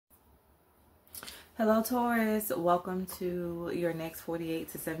Hello Taurus, welcome to your next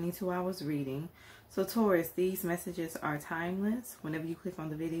 48 to 72 hours reading. So Taurus, these messages are timeless. Whenever you click on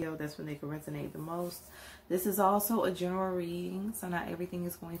the video, that's when they can resonate the most. This is also a general reading, so not everything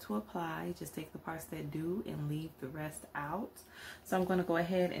is going to apply. Just take the parts that do and leave the rest out. So I'm going to go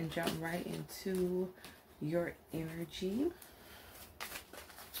ahead and jump right into your energy.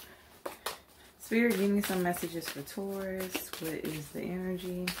 Spirit, give me some messages for Taurus. What is the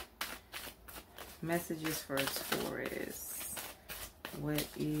energy? Messages for Taurus. What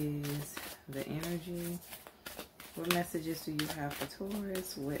is the energy? What messages do you have for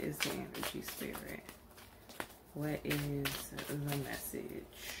Taurus? What is the energy, Spirit? What is the message?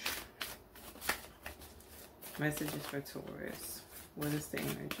 Messages for Taurus. What is the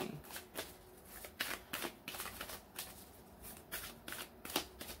energy?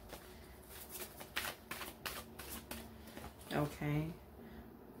 Okay.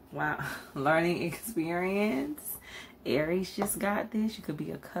 Wow. Learning experience. Aries just got this. You could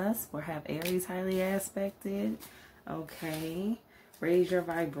be a cusp or have Aries highly aspected. Okay. Raise your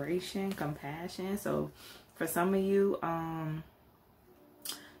vibration. Compassion. So for some of you,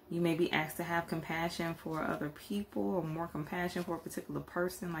 you may be asked to have compassion for other people or more compassion for a particular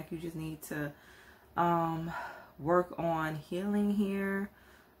person. Like you just need to work on healing here.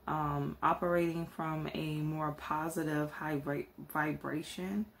 Operating from a more positive high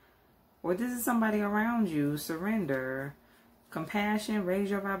vibration. Or this is somebody around you. Surrender. Compassion. Raise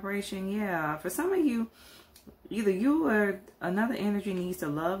your vibration. Yeah. For some of you, either you or another energy needs to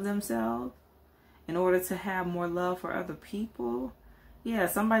love themselves in order to have more love for other people. Yeah.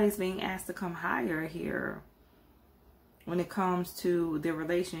 Somebody's being asked to come higher here. When it comes to their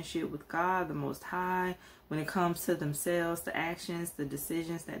relationship with God, the Most High. When it comes to themselves, the actions, the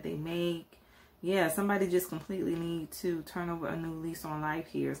decisions that they make. Yeah, somebody just completely needs to turn over a new lease on life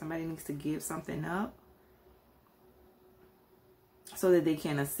here. Somebody needs to give something up so that they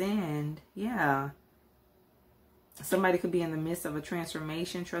can ascend. Yeah. Somebody could be in the midst of a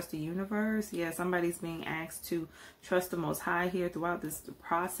transformation. Trust the universe. Yeah, somebody's being asked to trust the Most High here throughout this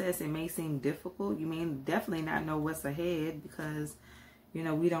process. It may seem difficult. You may definitely not know what's ahead because, you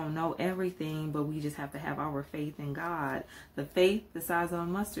know, we don't know everything, but we just have to have our faith in God. The faith the size of a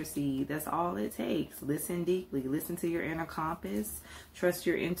mustard seed. That's all it takes. Listen deeply. Listen to your inner compass. Trust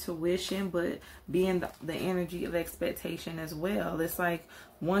your intuition, but be in the energy of expectation as well. It's like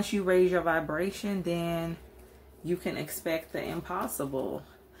once you raise your vibration, then you can expect the impossible.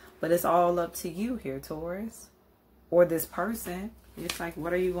 But it's all up to you here, Taurus. Or this person. It's like,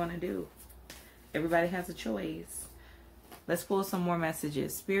 what are you going to do? Everybody has a choice. Let's pull some more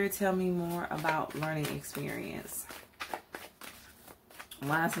messages. Spirit, tell me more about learning experience.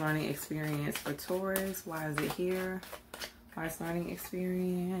 Why is learning experience for Taurus? Why is it here? Why is learning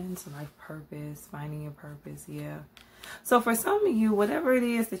experience? Life purpose, finding your purpose. Yeah. So for some of you, whatever it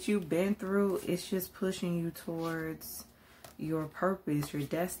is that you've been through, it's just pushing you towards your purpose, your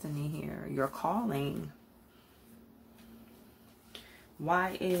destiny here, your calling.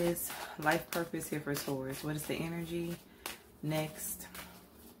 Why is life purpose here for Taurus? What is the energy? Next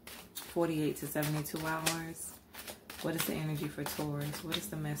 48 to 72 hours. What is the energy for Taurus? What is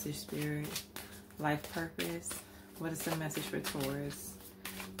the message, Spirit? Life purpose. What is the message for Taurus?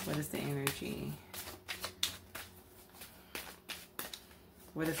 What is the energy?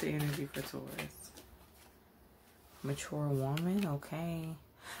 What is the energy for Taurus? Mature woman. Okay.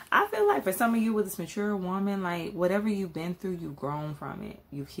 I feel like for some of you with this mature woman, like whatever you've been through, you've grown from it.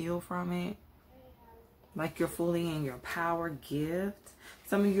 You've healed from it. Like you're fully in your power gift.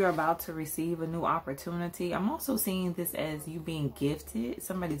 Some of you are about to receive a new opportunity. I'm also seeing this as you being gifted.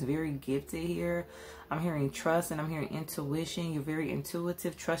 Somebody's very gifted here. I'm hearing trust and I'm hearing intuition. You're very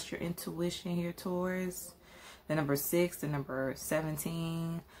intuitive. Trust your intuition here, Taurus. The number 6, the number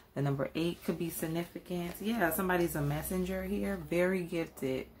 17, the number 8 could be significant. Yeah, somebody's a messenger here. Very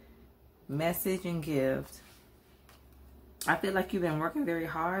gifted. Message and gift. I feel like you've been working very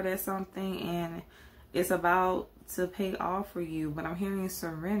hard at something and it's about to pay off for you. But I'm hearing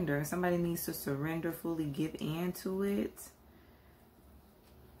surrender. Somebody needs to surrender, fully give in to it.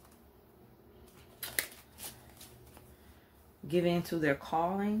 Give in to their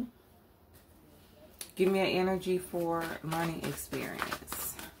calling. Give me an energy for learning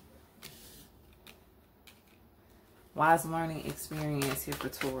experience. Why is learning experience here for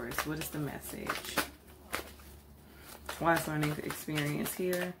Taurus? What is the message? Why is learning experience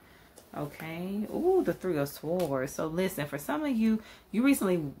here? Okay. Ooh, the 3 of Swords. So listen, for some of you, you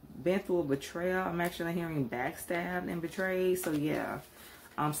recently been through a betrayal. I'm actually hearing backstabbed and betrayed. So yeah,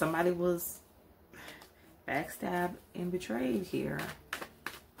 somebody was backstabbed and betrayed here.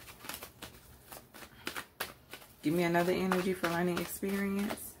 Give me another energy for learning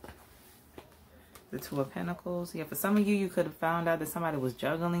experience. The Two of Pentacles. Yeah, for some of you, you could have found out that somebody was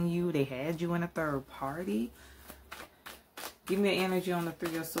juggling you. They had you in a third party. Give me an energy on the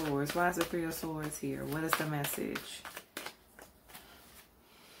Three of Swords. Why is the Three of Swords here? What is the message?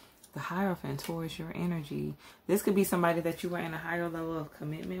 The Hierophant, Taurus, your energy. This could be somebody that you were in a higher level of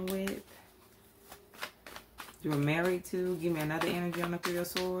commitment with. You were married to. Give me another energy on the Three of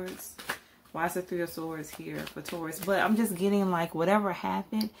Swords. Why is the Three of Swords here for Taurus? But I'm just getting like whatever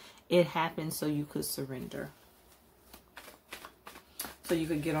happened, it happened so you could surrender. So you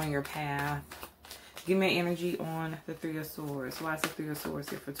could get on your path. Give me an energy on the Three of Swords. Why is the Three of Swords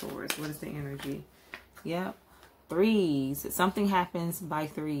here for Taurus? What is the energy? Yep. Threes. Something happens by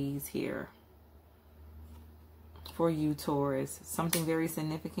threes here. For you, Taurus. Something very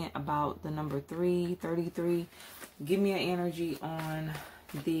significant about the number 3, 33. Give me an energy on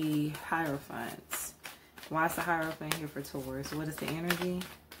the Hierophants. Why is the Hierophant here for Taurus? What is the energy?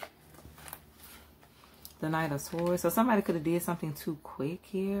 The Knight of Swords. So somebody could have did something too quick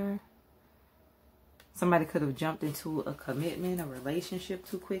here. Somebody could have jumped into a commitment, a relationship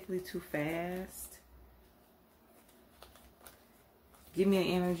too quickly, too fast. Give me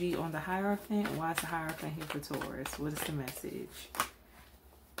an energy on the Hierophant. Why is the Hierophant here for Taurus? What is the message?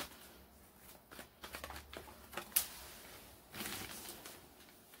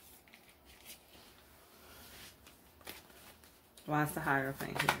 Why is the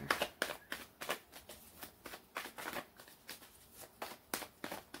Hierophant here?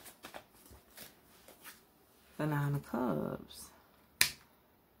 The Nine of Cups.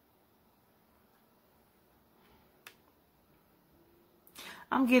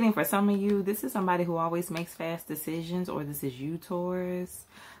 I'm getting for some of you, this is somebody who always makes fast decisions, or this is you, Taurus.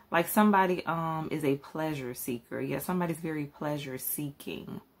 Like somebody is a pleasure seeker. Yeah, somebody's very pleasure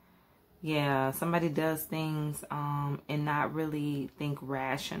seeking. Yeah, somebody does things and not really think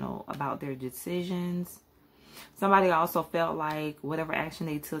rational about their decisions. Somebody also felt like whatever action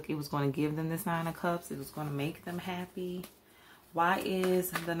they took, it was going to give them this Nine of Cups. It was going to make them happy. Why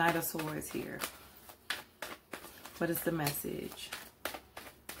is the Knight of Swords here? What is the message?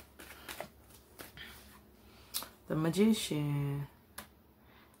 The Magician.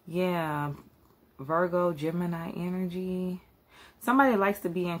 Yeah, Virgo, Gemini energy. Somebody likes to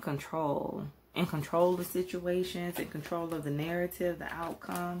be in control of situations, in control of the narrative, the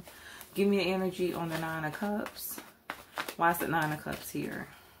outcome. Give me an energy on the Nine of Cups. Why is the Nine of Cups here?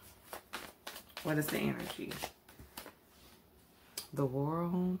 What is the energy? The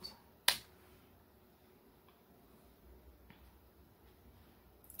World.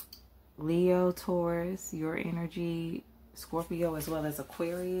 Leo, Taurus, your energy, Scorpio, as well as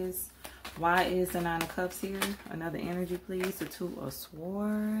Aquarius. Why is the Nine of Cups here? Another energy, please. The Two of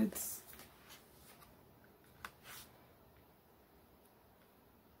Swords.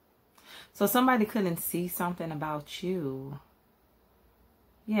 So somebody couldn't see something about you.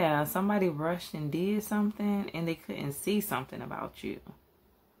 Yeah, somebody rushed and did something and they couldn't see something about you.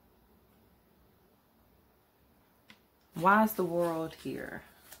 Why is the World here?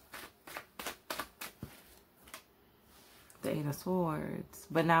 The Eight of Swords.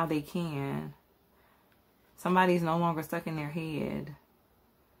 But now they can. Somebody's no longer stuck in their head.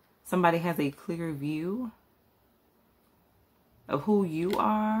 Somebody has a clear view of who you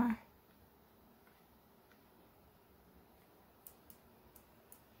are.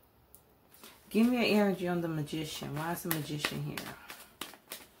 Give me an energy on the Magician. Why is the Magician here?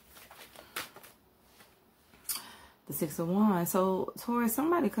 The Six of Wands. So, Taurus,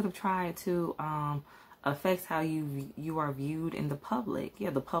 somebody could have tried to affect how you are viewed in the public. Yeah,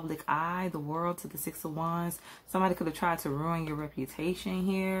 the public eye, the world, to the Six of Wands. Somebody could have tried to ruin your reputation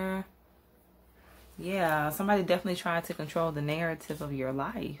here. Yeah, somebody definitely tried to control the narrative of your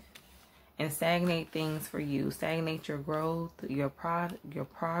life and stagnate things for you. Stagnate your growth, your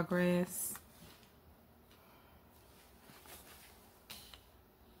progress.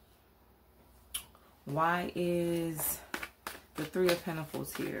 Why is the Three of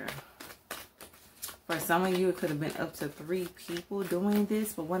Pentacles here? For some of you, it could have been up to 3 people doing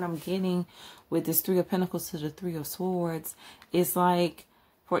this. But what I'm getting with this Three of Pentacles to the Three of Swords, it's like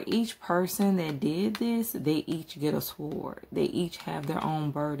for each person that did this, they each get a sword. They each have their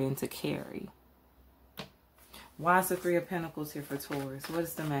own burden to carry. Why is the Three of Pentacles here for Taurus? What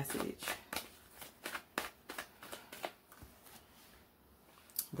is the message?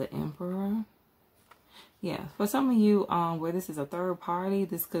 The Emperor. Yeah, for some of you, where this is a third party,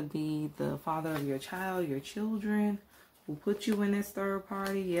 this could be the father of your child, your children, who put you in this third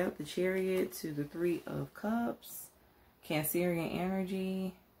party. Yep, the Chariot to the Three of Cups. Cancerian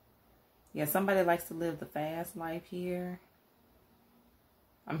energy. Yeah, somebody likes to live the fast life here.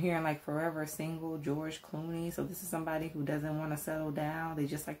 I'm hearing like forever single, George Clooney. So this is somebody who doesn't want to settle down. They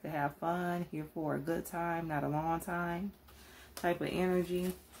just like to have fun, here for a good time, not a long time type of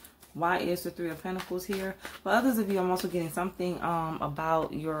energy. Why is the Three of Pentacles here? For others of you, I'm also getting something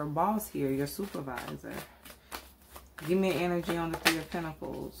about your boss here, your supervisor. Give me an energy on the Three of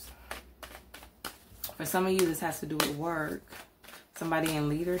Pentacles. For some of you, this has to do with work. Somebody in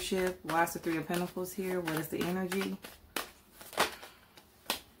leadership. Why is the Three of Pentacles here? What is the energy?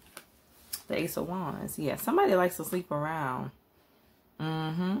 The Ace of Wands. Yeah, somebody likes to sleep around.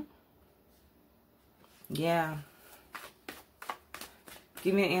 Yeah.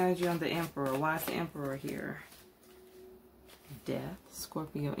 Give me an energy on the Emperor. Why is the Emperor here? Death.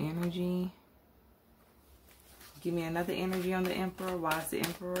 Scorpio energy. Give me another energy on the Emperor. Why is the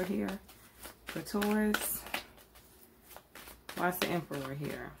Emperor here? For Taurus. Why is the Emperor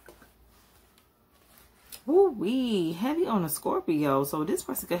here? Ooh-wee, heavy on a Scorpio. So this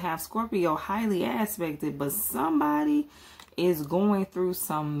person could have Scorpio highly aspected, but somebody is going through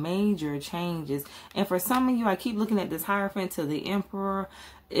some major changes. And for some of you, I keep looking at this Hierophant to the Emperor.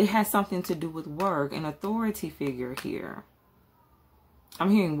 It has something to do with work, an authority figure here. I'm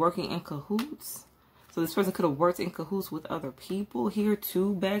hearing working in cahoots. So this person could have worked in cahoots with other people here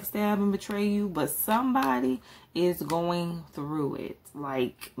to backstab and betray you. But somebody is going through it.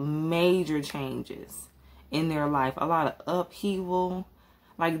 Like major changes in their life. A lot of upheaval.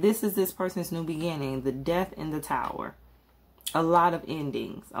 Like this is this person's new beginning. The Death in the Tower. A lot of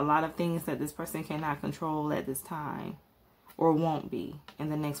endings. A lot of things that this person cannot control at this time. Or won't be in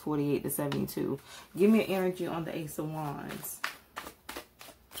the next 48 to 72. Give me an energy on the Ace of Wands.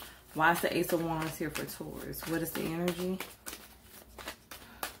 Why is the Ace of Wands here for Taurus? What is the energy?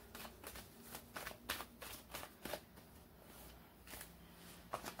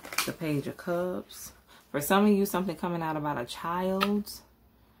 The Page of Cups. For some of you, something coming out about a child.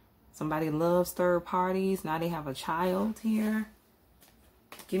 Somebody loves third parties. Now they have a child here.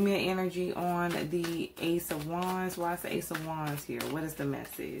 Give me an energy on the Ace of Wands. Why is the Ace of Wands here? What is the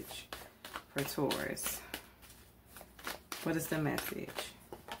message for Taurus? What is the message?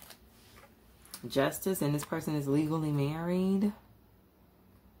 Justice, and this person is legally married.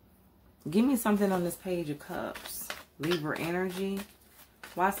 Give me something on this Page of Cups. Libra energy.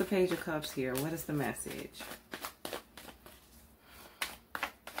 Why is the Page of Cups here? What is the message?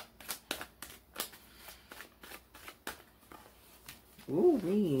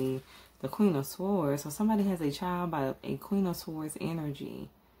 Ooh-wee. The Queen of Swords. So somebody has a child by a Queen of Swords energy.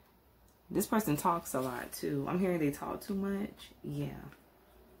 This person talks a lot too. I'm hearing they talk too much. Yeah.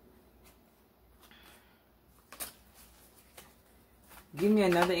 Give me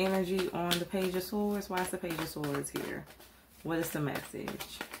another energy on the Page of Swords. Why is the Page of Swords here? What is the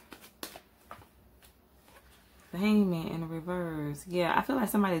message? The Hangman in the reverse. Yeah, I feel like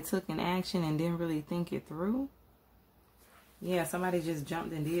somebody took an action and didn't really think it through. Yeah, somebody just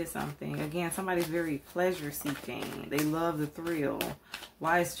jumped and did something. Again, somebody's very pleasure-seeking. They love the thrill.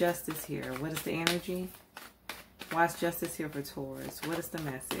 Why is Justice here? What is the energy? Why is Justice here for Taurus? What is the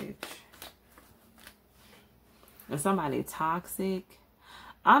message? Is somebody toxic?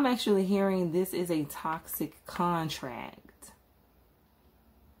 I'm actually hearing this is a toxic contract.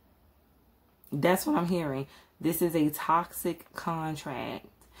 That's what I'm hearing. This is a toxic contract.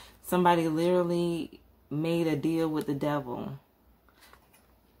 Somebody literally made a deal with the devil.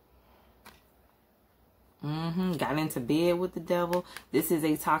 Got into bed with the devil. This is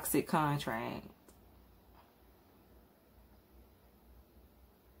a toxic contract.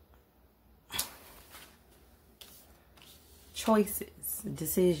 Choices,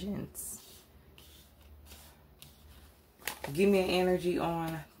 decisions. Give me an energy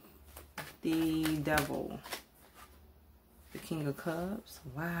on the devil. The King of Cups.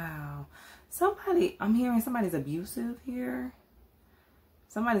 Wow. Somebody, I'm hearing somebody's abusive here.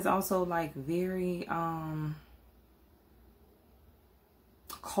 Somebody's also like very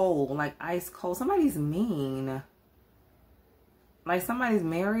cold, like ice cold. Somebody's mean. Like somebody's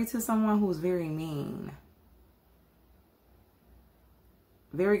married to someone who's very mean.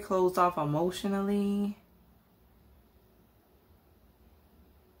 Very closed off emotionally.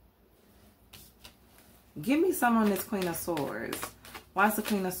 Give me some on this Queen of Swords. Why is the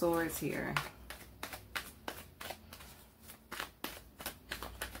Queen of Swords here?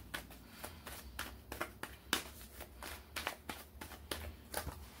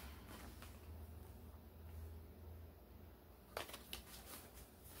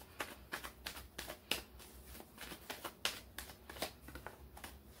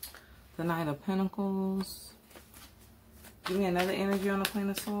 The Knight of Pentacles. Give me another energy on the Queen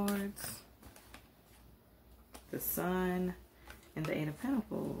of Swords. The Sun and the Eight of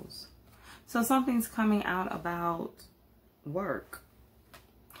Pentacles. So something's coming out about work.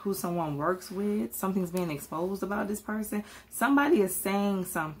 Who someone works with. Something's being exposed about this person. Somebody is saying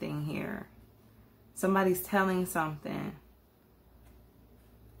something here. Somebody's telling something.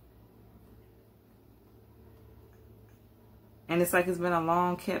 And it's like it's been a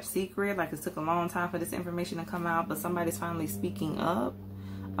long kept secret. Like it took a long time for this information to come out. But somebody's finally speaking up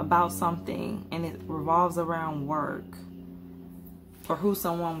about something. And it revolves around work. Or who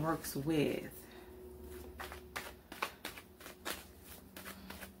someone works with.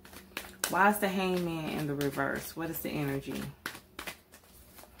 Why is the Hangman in the reverse? What is the energy?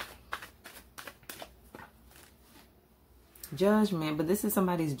 Judgment. But this is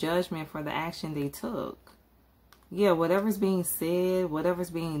somebody's judgment for the action they took. Yeah, whatever's being said, whatever's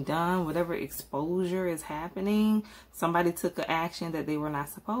being done, whatever exposure is happening, somebody took an action that they were not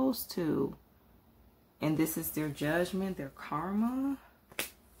supposed to. And this is their judgment, their karma.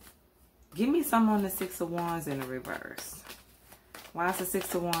 Give me some on the Six of Wands in the reverse. Why is the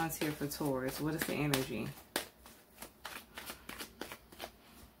Six of Wands here for Taurus? What is the energy?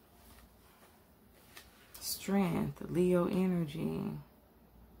 Strength, Leo energy.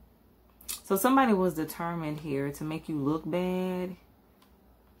 So somebody was determined here to make you look bad.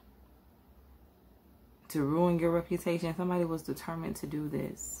 To ruin your reputation. Somebody was determined to do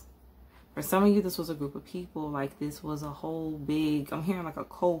this. For some of you, this was a group of people. Like this was a whole big, I'm hearing like a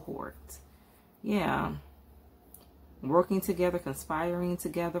cohort. Yeah. Working together, conspiring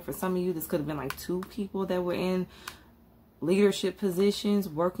together. For some of you, this could have been like 2 people that were in leadership positions,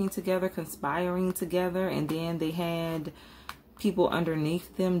 working together, conspiring together. And then they had people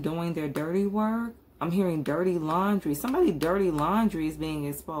underneath them doing their dirty work. I'm hearing dirty laundry. Somebody's dirty laundry is being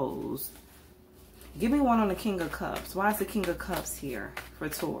exposed. Give me one on the King of Cups. Why is the King of Cups here for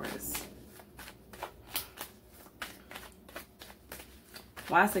Taurus?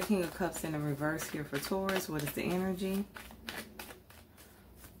 Why is the King of Cups in the reverse here for Taurus? What is the energy?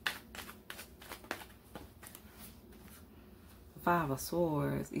 Five of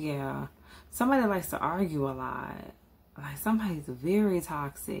Swords. Yeah. Somebody likes to argue a lot. Like somebody's very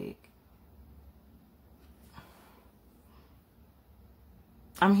toxic.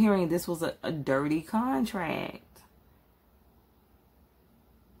 I'm hearing this was a dirty contract.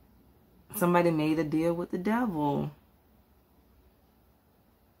 Somebody made a deal with the devil.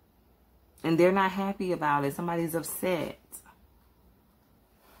 And they're not happy about it. Somebody's upset.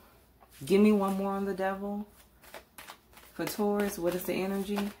 Give me one more on the devil. For Taurus, what is the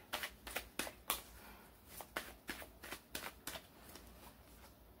energy?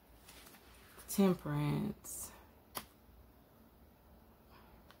 Temperance.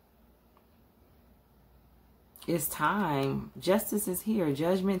 It's time. Justice is here.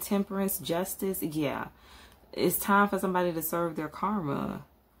 Judgment, temperance, justice. Yeah. It's time for somebody to serve their karma.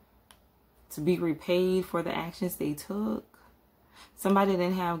 To be repaid for the actions they took. Somebody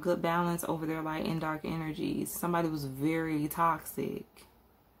didn't have good balance over their light and dark energies. Somebody was very toxic.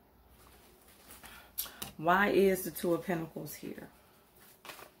 Why is the Two of Pentacles here?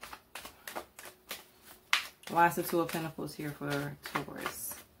 Why is the Two of Pentacles here for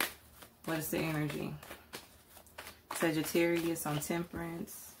Taurus? What is the energy? Sagittarius on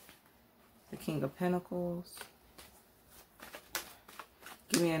Temperance. The King of Pentacles.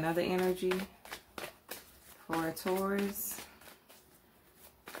 Give me another energy for a Taurus.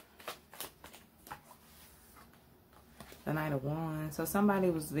 The Knight of Wands. So somebody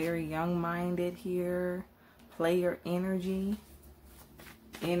was very young-minded here. Player energy.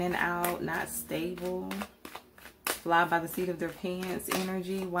 In and out. Not stable. Fly by the seat of their pants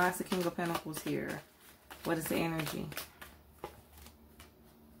energy. Why is the King of Pentacles here? What is the energy?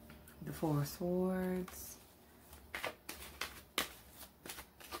 The Four of Swords.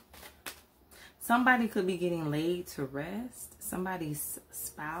 Somebody could be getting laid to rest. Somebody's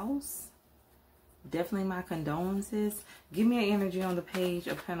spouse. Definitely my condolences. Give me an energy on the Page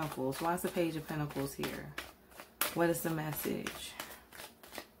of Pentacles. Why is the Page of Pentacles here? What is the message?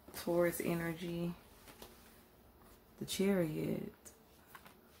 Taurus energy. The Chariot.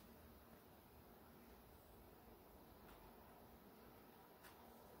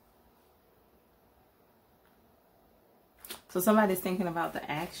 So somebody's thinking about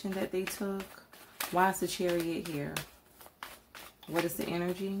the action that they took. Why is the Chariot here? What is the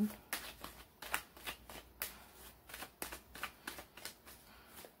energy?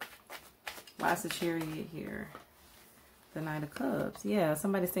 Why is the Chariot here? The Knight of Cups. Yeah,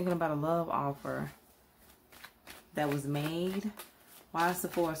 somebody's thinking about a love offer that was made. Why is the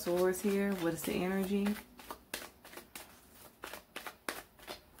Four of Swords here? What is the energy?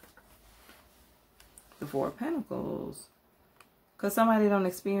 The Four of Pentacles. Because somebody don't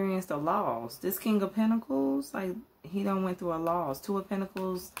experience the loss. This King of Pentacles, like, he done went through a loss. Two of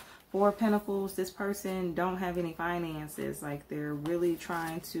Pentacles, Four of Pentacles. This person don't have any finances. Like, they're really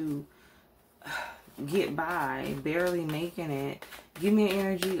trying to get by, barely making it. Give me an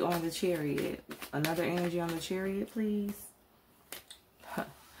energy on the Chariot. Another energy on the Chariot, please.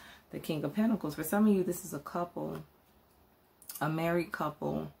 The King of Pentacles. For some of you, this is a couple. A married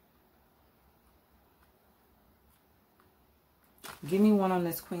couple. Give me one on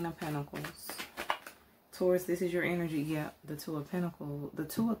this Queen of Pentacles. Taurus, this is your energy. Yeah, the Two of Pentacles. The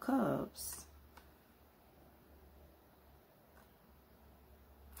Two of Cups.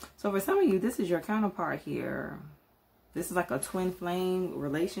 So for some of you, this is your counterpart here. This is like a twin flame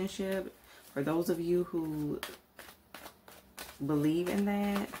relationship. For those of you who believe in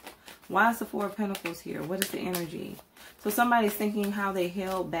that. Why is the Four of Pentacles here? What is the energy? So somebody's thinking how they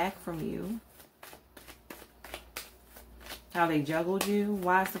held back from you. How they juggled you.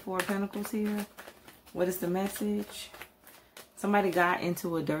 Why is the Four of Pentacles here? What is the message? Somebody got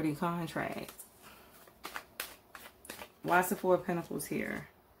into a dirty contract. Why is the Four of Pentacles here?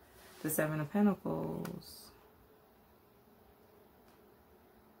 The Seven of Pentacles.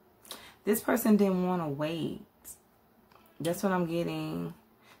 This person didn't want to wait. That's what I'm getting.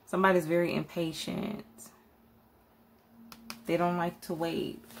 Somebody's very impatient. They don't like to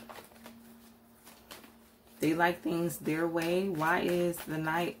wait. They like things their way. Why is the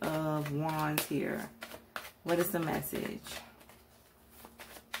Knight of Wands here? What is the message?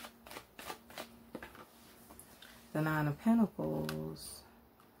 The Nine of Pentacles.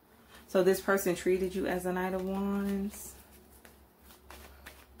 So this person treated you as a Knight of Wands.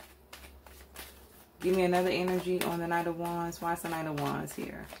 Give me another energy on the Knight of Wands. Why is the Knight of Wands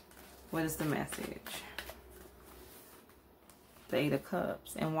here? What is the message? The Eight of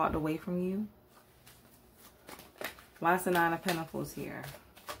Cups. And walked away from you. Why is the Nine of Pentacles here?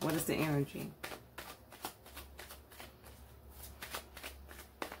 What is the energy?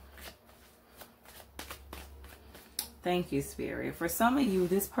 Thank you, Spirit. For some of you,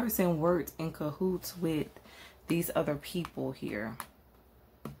 this person worked in cahoots with these other people here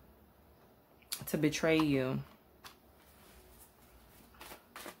to betray you.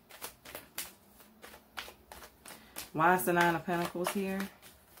 Why is the Nine of Pentacles here?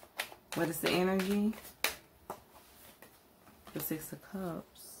 What is the energy? The Six of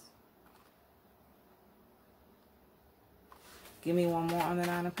Cups. Give me one more on the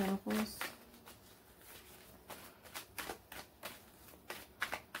Nine of Pentacles.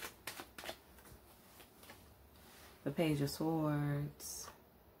 The Page of Swords.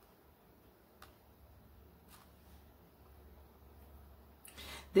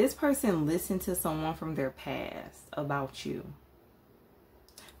 This person listened to someone from their past about you.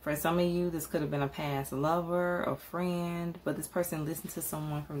 For some of you, this could have been a past lover, a friend, but this person listened to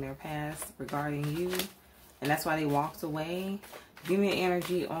someone from their past regarding you, and that's why they walked away. Give me an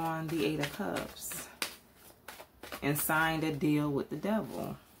energy on the Eight of Cups. And signed a deal with the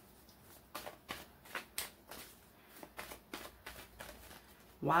devil.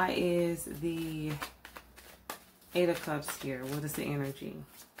 Why is the Eight of Cups here? What is the energy?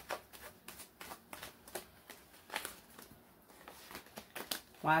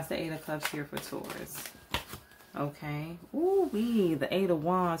 Why is the Eight of Cups here for Taurus? Okay. Ooh-wee, the Eight of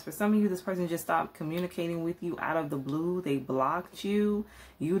Wands. For some of you, this person just stopped communicating with you out of the blue. They blocked you.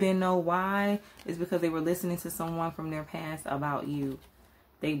 You didn't know why. It's because they were listening to someone from their past about you.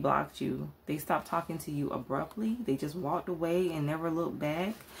 They blocked you. They stopped talking to you abruptly. They just walked away and never looked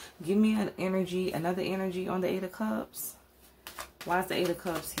back. Give me an energy, another energy on the Eight of Cups. Why is the Eight of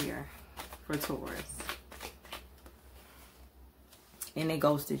Cups here for Taurus? And they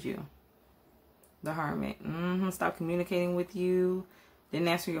ghosted you. The Hermit. Stopped communicating with you. Didn't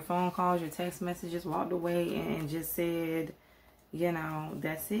answer your phone calls, your text messages. Walked away and just said, you know,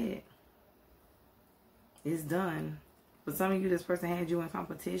 that's it. It's done. For some of you, this person had you in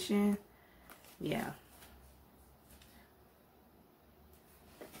competition. Yeah.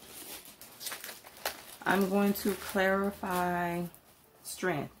 I'm going to clarify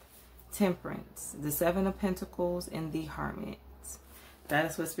strength, temperance, the Seven of Pentacles, and the Hermit. That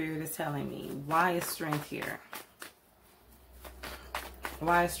is what Spirit is telling me. Why is strength here?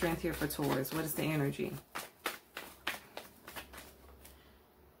 Why is strength here for Taurus? What is the energy?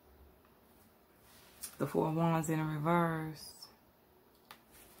 The Four of Wands in reverse.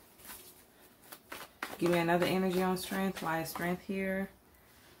 Give me another energy on strength. Why is strength here?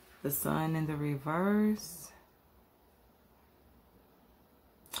 The Sun in the reverse.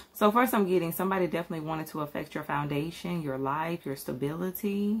 So first I'm getting somebody definitely wanted to affect your foundation, your life, your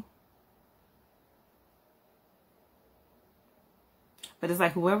stability. But it's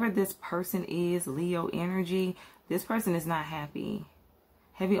like whoever this person is, Leo energy, this person is not happy.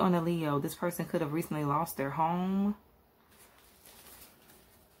 Heavy on the Leo. This person could have recently lost their home.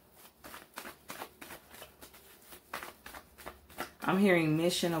 I'm hearing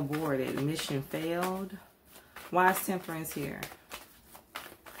mission aborted. Mission failed. Why is Temperance here?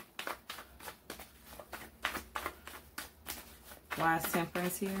 Why is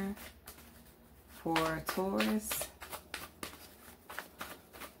Temperance here for Taurus?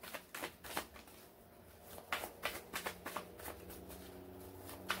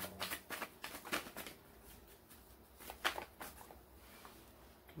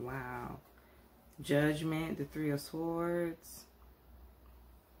 Wow. Judgment, the Three of Swords.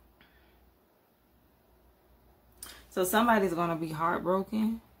 So somebody's going to be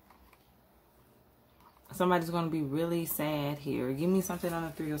heartbroken. Somebody's going to be really sad here. Give me something on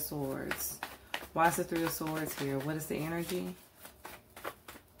the Three of Swords. Why is the Three of Swords here? What is the energy?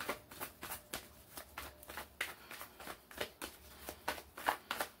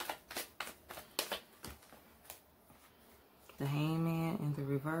 The Hangman in the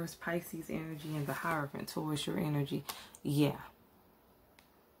reverse. Pisces energy and the Hierophant. Taurus, your energy. Yeah.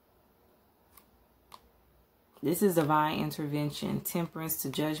 This is divine intervention. Temperance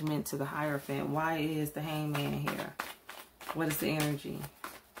to Judgment to the Hierophant. Why is the Hangman here? What is the energy?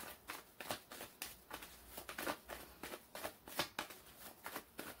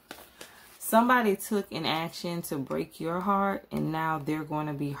 Somebody took an action to break your heart, and now they're going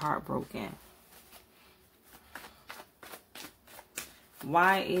to be heartbroken.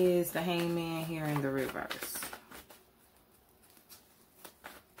 Why is the Hangman here in the reverse?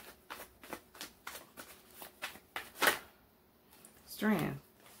 Strength.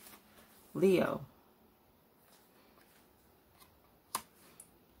 Leo.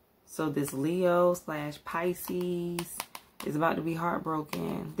 So this Leo / Pisces is about to be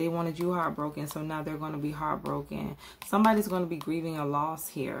heartbroken. They wanted you heartbroken, so now they're going to be heartbroken. Somebody's going to be grieving a loss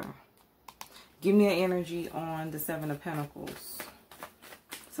here. Give me an energy on the Seven of Pentacles.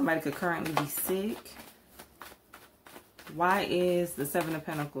 Somebody could currently be sick. Why is the Seven of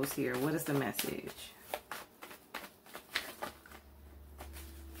Pentacles here? What is the message?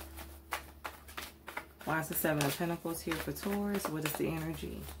 Why is the Seven of Pentacles here for Taurus? What is the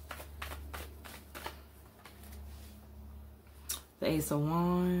energy? The Ace of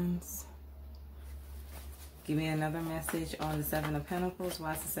Wands. Give me another message on the Seven of Pentacles.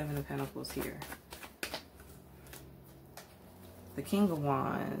 Why is the Seven of Pentacles here? The King of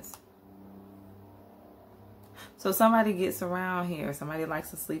Wands. So somebody gets around here. Somebody likes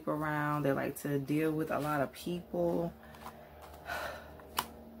to sleep around. They like to deal with a lot of people.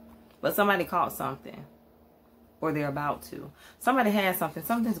 But somebody caught something. Or they're about to. Somebody has something.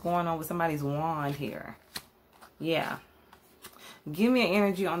 Something's going on with somebody's wand here. Yeah. Give me an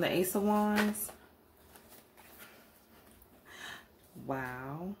energy on the Ace of Wands.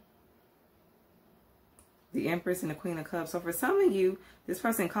 Wow. The Empress and the Queen of Cups. So for some of you, this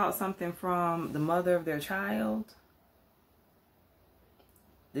person caught something from the mother of their child.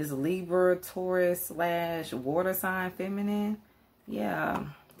 This Libra, Taurus / water sign feminine. Yeah.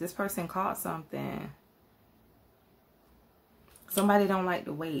 This person caught something. Somebody don't like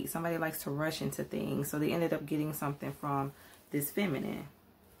to wait. Somebody likes to rush into things. So they ended up getting something from this feminine,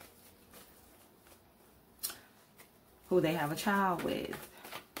 who they have a child with,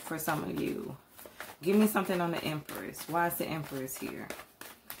 for some of you. Give me something on the Empress. Why is the Empress here?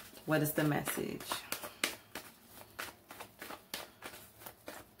 What is the message?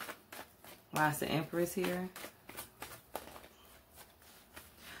 Why is the Empress here?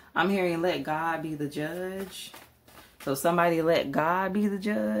 I'm hearing let God be the judge. So somebody let God be the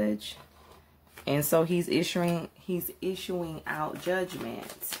judge. And so he's issuing out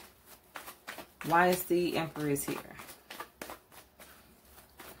judgment. Why is the Empress here?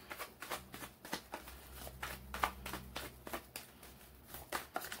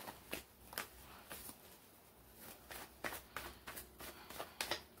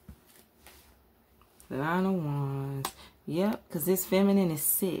 The Nine of Wands. Yep, because this feminine is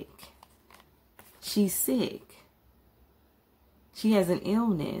sick. She's sick. She has an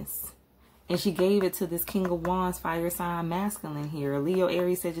illness. And she gave it to this King of Wands, fire sign masculine here. Leo,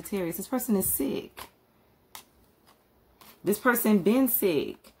 Aries, Sagittarius. This person is sick. This person been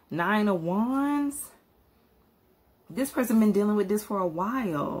sick. Nine of Wands. This person been dealing with this for a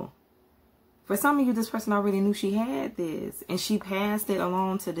while. For some of you, this person already knew she had this. And she passed it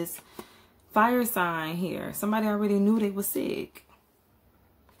along to this fire sign here. Somebody already knew they were sick.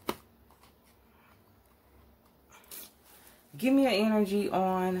 Give me an energy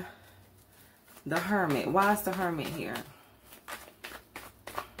on the Hermit. Why is the Hermit here?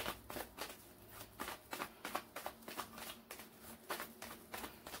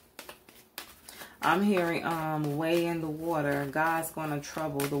 I'm hearing way in the water. God's going to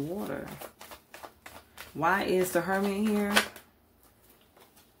trouble the water. Why is the Hermit here?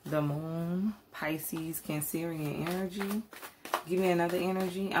 The Moon, Pisces, Cancerian energy. Give me another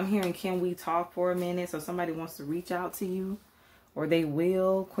energy. I'm hearing, can we talk for a minute? So somebody wants to reach out to you. Or they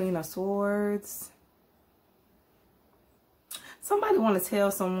will. Queen of Swords. Somebody want to tell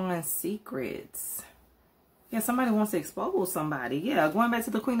someone secrets. Yeah, somebody wants to expose somebody. Yeah, going back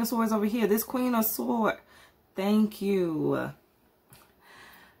to the Queen of Swords over here. This Queen of Swords. Thank you.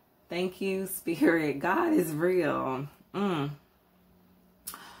 Thank you, Spirit. God is real.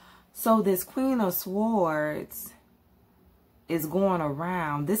 So this Queen of Swords is going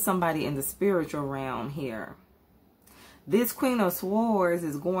around. This somebody in the spiritual realm here. This Queen of Swords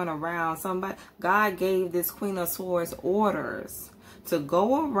is going around somebody. God gave this Queen of Swords orders to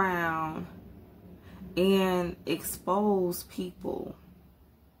go around and expose people.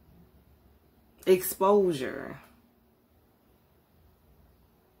 Exposure.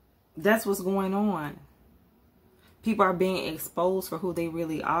 That's what's going on. People are being exposed for who they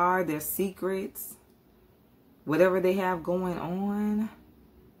really are, their secrets, whatever they have going on.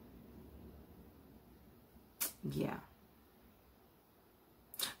 Yeah.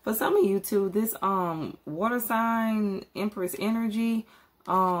 For some of you too, this water sign Empress energy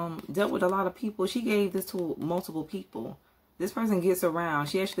dealt with a lot of people. She gave this to multiple people. This person gets around.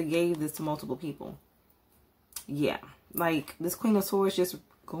 She actually gave this to multiple people. Yeah. Like this Queen of Swords just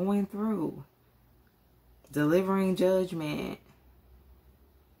going through. Delivering judgment.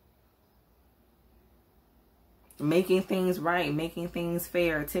 Making things right. Making things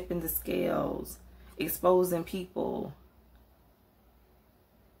fair. Tipping the scales. Exposing people.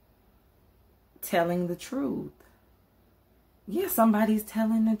 Telling the truth. Yeah, somebody's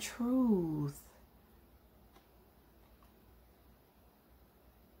telling the truth.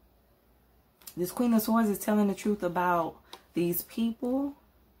 This Queen of Swords is telling the truth about these people.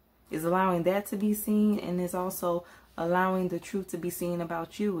 Is allowing that to be seen. And is also allowing the truth to be seen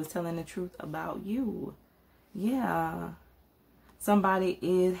about you. Is telling the truth about you. Yeah. Somebody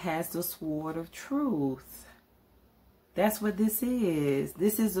has the sword of truth. That's what this is.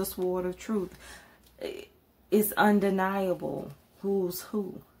 This is the sword of truth. It's undeniable who's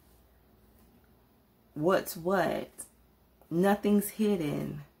who. What's what. Nothing's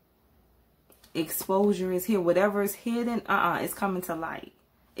hidden. Exposure is here. Whatever is hidden, it's coming to light.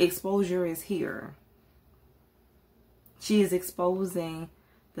 Exposure is here. She is exposing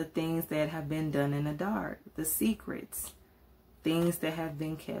the things that have been done in the dark. The secrets. Things that have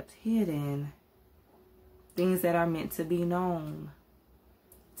been kept hidden. Things that are meant to be known.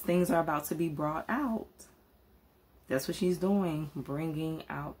 Things are about to be brought out. That's what she's doing. Bringing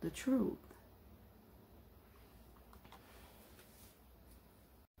out the truth.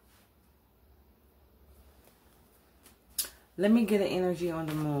 Let me get an energy on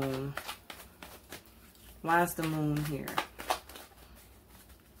the moon. Why is the moon here?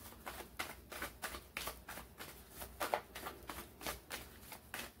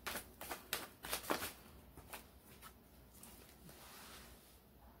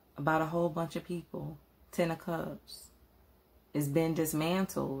 About a whole bunch of people. 10 of Cups. It's been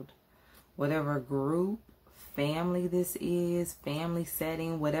dismantled. Whatever group, family this is, family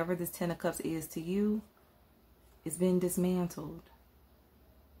setting, whatever this 10 of Cups is to you, it's been dismantled.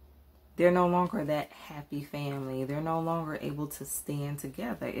 They're no longer that happy family. They're no longer able to stand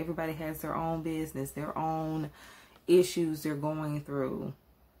together. Everybody has their own business, their own issues they're going through.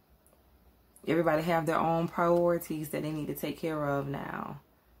 Everybody have their own priorities that they need to take care of now.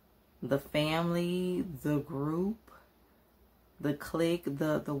 The family, the group, the clique,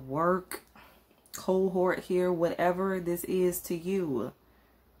 the work cohort here, whatever this is to you,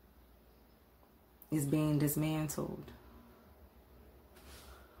 is being dismantled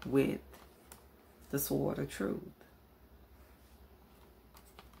with the sword of truth.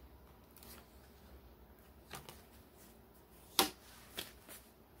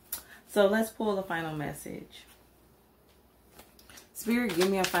 So let's pull the final message. Spirit, give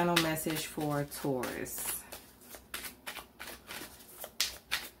me a final message for Taurus.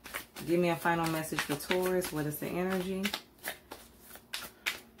 Give me a final message for Taurus. What is the energy?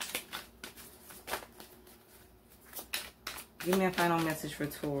 Give me a final message for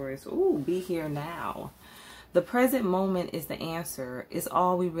Taurus. Ooh, be here now. The present moment is the answer. It's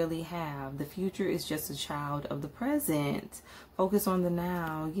all we really have. The future is just a child of the present. Focus on the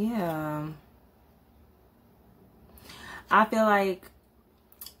now. Yeah. I feel like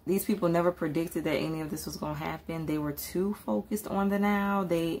these people never predicted that any of this was going to happen. They were too focused on the now.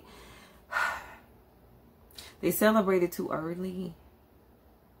 They celebrated too early.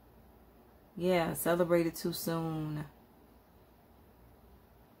 Yeah, celebrated too soon.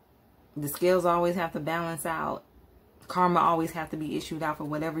 The scales always have to balance out. Karma always have to be issued out for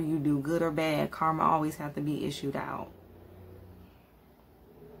whatever you do, good or bad. Karma always have to be issued out.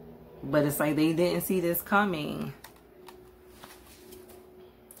 But it's like they didn't see this coming.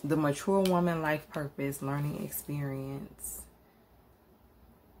 The mature woman, life purpose, learning experience.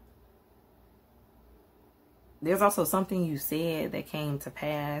 There's also something you said that came to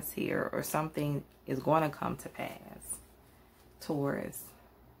pass here, or something is going to come to pass, Taurus.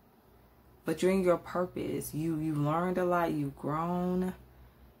 But you're in your purpose. You learned a lot. You've grown.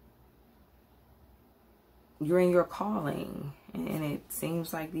 You're in your calling. And it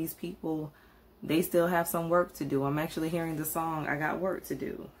seems like these people, they still have some work to do. I'm actually hearing the song, I Got Work to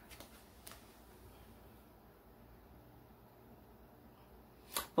Do.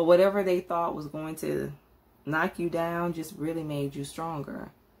 But whatever they thought was going to knock you down just really made you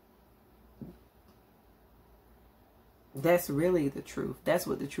stronger. That's really the truth. That's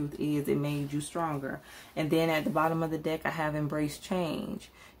what the truth is. It made you stronger. And then at the bottom of the deck, I have embraced change.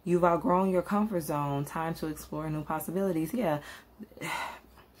 You've outgrown your comfort zone. Time to explore new possibilities. Yeah.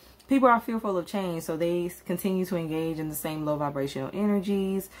 People are fearful of change, so they continue to engage in the same low vibrational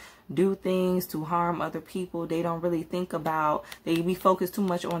energies, do things to harm other people. They don't really think about, they be focused too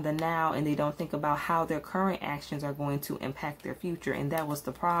much on the now, and they don't think about how their current actions are going to impact their future. And that was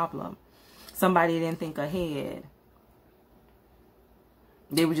the problem. Somebody didn't think ahead.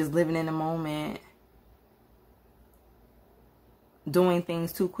 They were just living in the moment, doing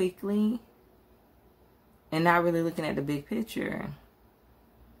things too quickly, and not really looking at the big picture.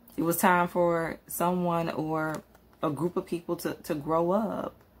 It was time for someone or a group of people to grow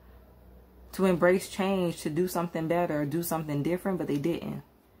up, to embrace change, to do something better, do something different, but they didn't.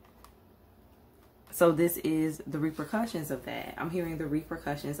 So this is the repercussions of that. I'm hearing the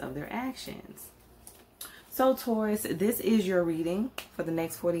repercussions of their actions. So Taurus, this is your reading for the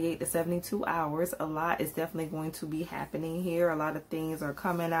next 48 to 72 hours. A lot is definitely going to be happening here. A lot of things are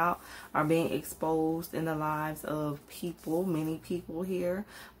coming out, are being exposed in the lives of people, many people here.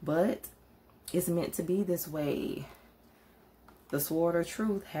 But it's meant to be this way. The sword of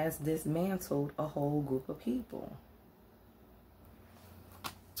truth has dismantled a whole group of people.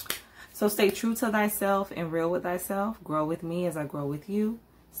 So stay true to thyself and real with thyself. Grow with me as I grow with you.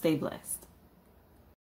 Stay blessed.